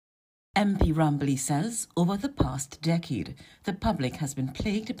MP Rambally says over the past decade, the public has been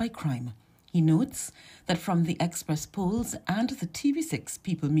plagued by crime. He notes that from the Express polls and the TV6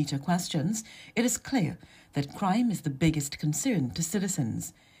 People Meter questions, it is clear that crime is the biggest concern to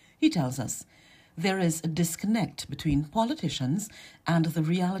citizens. He tells us there is a disconnect between politicians and the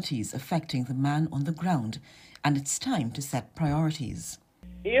realities affecting the man on the ground, and it's time to set priorities.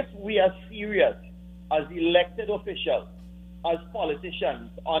 If we are serious as elected officials, as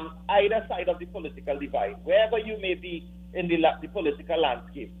politicians, on either side of the political divide, wherever you may be in the political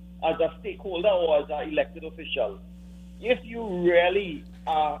landscape, as a stakeholder or as an elected official, if you really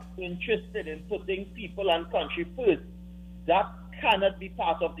are interested in putting people and country first, that cannot be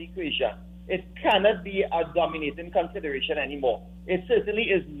part of the equation. It cannot be a dominating consideration anymore. It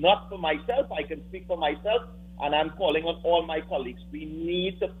certainly is not for myself. I can speak for myself, and I'm calling on all my colleagues. We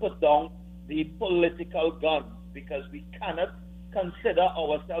need to put down the political guns, because we cannot consider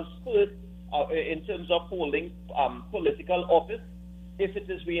ourselves first in terms of holding political office if it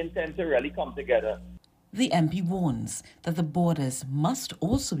is we intend to really come together. The MP warns that the borders must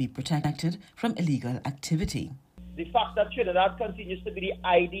also be protected from illegal activity. The fact that Trinidad continues to be the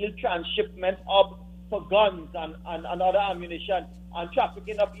ideal transshipment hub for guns and other ammunition and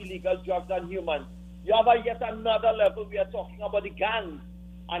trafficking of illegal drugs and humans. You have yet another level. We are talking about the gangs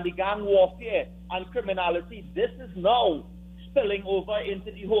and the gang warfare and criminality. This is now spilling over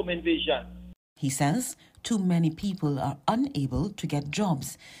into the home invasion. He says too many people are unable to get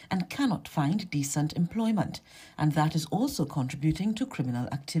jobs and cannot find decent employment, and that is also contributing to criminal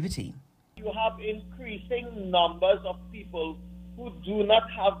activity. You have increasing numbers of people who do not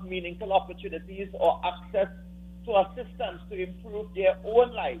have meaningful opportunities or access to assistance to improve their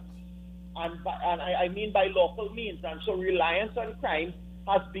own lives, and I mean by lawful means, and so reliance on crime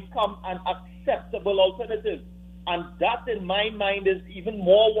has become an acceptable alternative, and that in my mind is even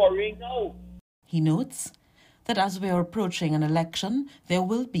more worrying now. He notes that as we are approaching an election, there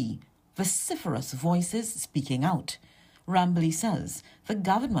will be vociferous voices speaking out. Rambally says the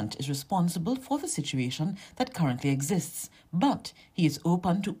government is responsible for the situation that currently exists, but he is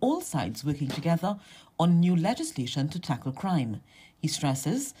open to all sides working together on new legislation to tackle crime. He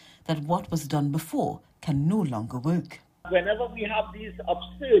stresses that what was done before can no longer work. Whenever we have these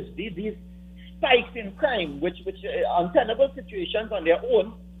absurd, these spikes in crime, which are untenable situations on their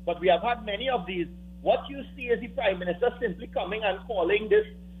own, but we have had many of these, what you see is the Prime Minister simply coming and calling this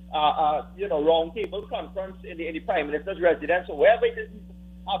round table conference in the Prime Minister's residence or wherever it is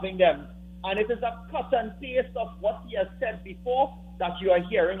having them. And it is a cut and paste of what he has said before that you are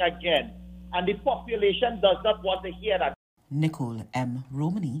hearing again. And the population does not want to hear that. Nicole, M.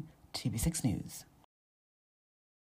 Romany, TV6 News.